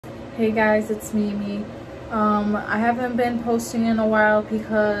Hey guys, it's Mimi. I haven't been posting in a while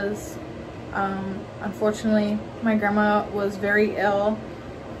because unfortunately my grandma was very ill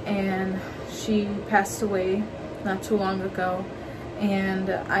and she passed away not too long ago,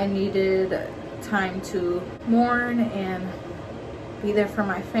 and I needed time to mourn and be there for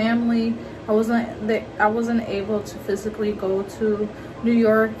my family. I wasn't able to physically go to New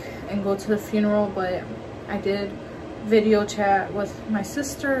York and go to the funeral, but I did video chat with my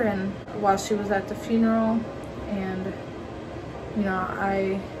sister and while she was at the funeral, and you know,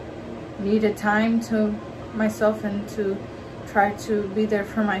 I needed time to myself and to try to be there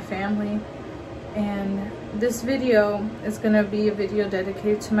for my family. And this video is gonna be a video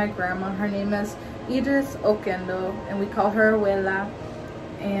dedicated to my grandma. Her name is Edith Oquendo and we call her Abuela.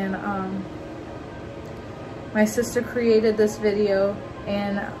 And my sister created this video,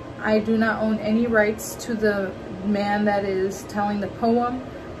 and I do not own any rights to the man that is telling the poem,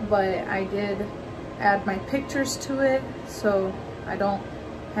 but I did add my pictures to it, so I don't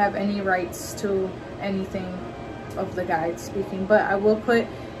have any rights to anything of the guide speaking. But I will put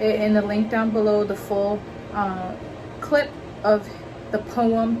it in the link down below, the full clip of the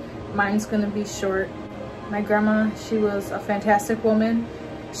poem. Mine's gonna be short. My grandma, she was a fantastic woman.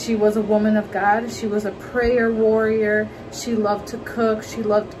 She was a woman of God. She was a prayer warrior. She loved to cook. She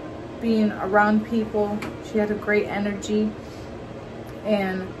loved being around people. She had a great energy,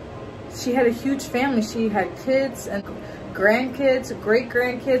 and she had a huge family. She had kids and grandkids,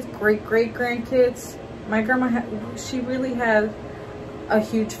 great-grandkids, great-great-grandkids. My grandma, she really had a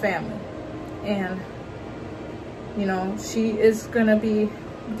huge family, and you know, she is gonna be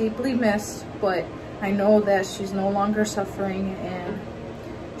deeply missed, but I know that she's no longer suffering and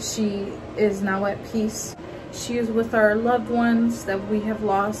she is now at peace. She is with our loved ones that we have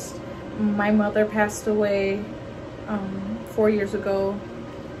lost. My mother passed away 4 years ago,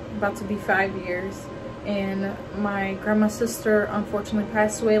 about to be 5 years, and my grandma's sister unfortunately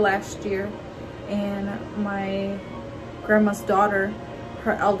passed away last year, and my grandma's daughter,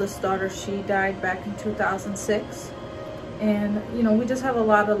 her eldest daughter, she died back in 2006. And you know, we just have a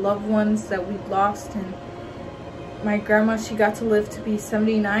lot of loved ones that we've lost. And my grandma, she got to live to be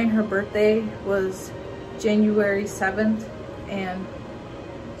 79. Her birthday was January 7th, and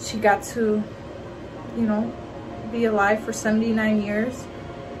she got to, you know, be alive for 79 years.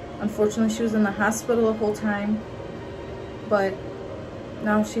 Unfortunately, she was in the hospital the whole time, but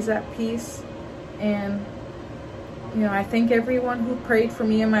now she's at peace. And you know, I thank everyone who prayed for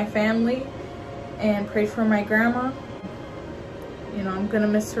me and my family and prayed for my grandma. You know, I'm gonna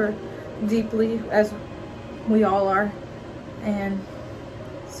miss her deeply, as we all are. And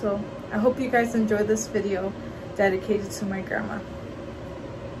so I hope you guys enjoy this video dedicated to my grandma.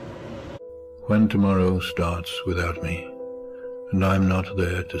 When tomorrow starts without me, and I'm not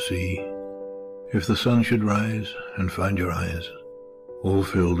there to see, if the sun should rise and find your eyes all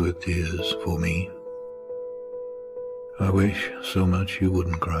filled with tears for me, I wish so much you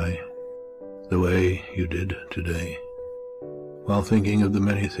wouldn't cry the way you did today, while thinking of the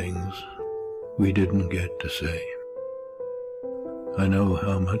many things we didn't get to say. I know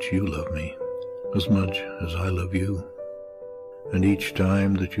how much you love me, as much as I love you, and each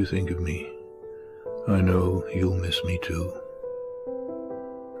time that you think of me, I know you'll miss me too.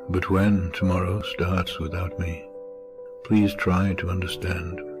 But when tomorrow starts without me, please try to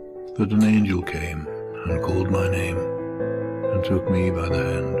understand that an angel came and called my name and took me by the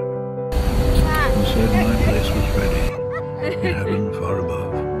hand and said my place was ready in heaven far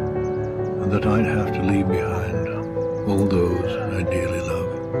above, and that I'd have to leave behind all those I dearly love.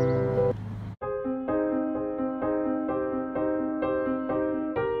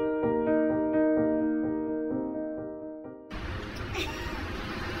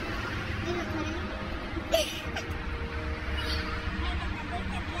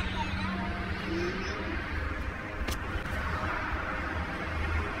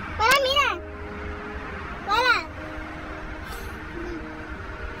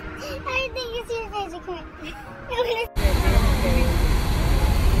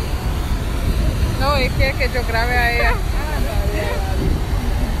 No, es que yo grabé a ella.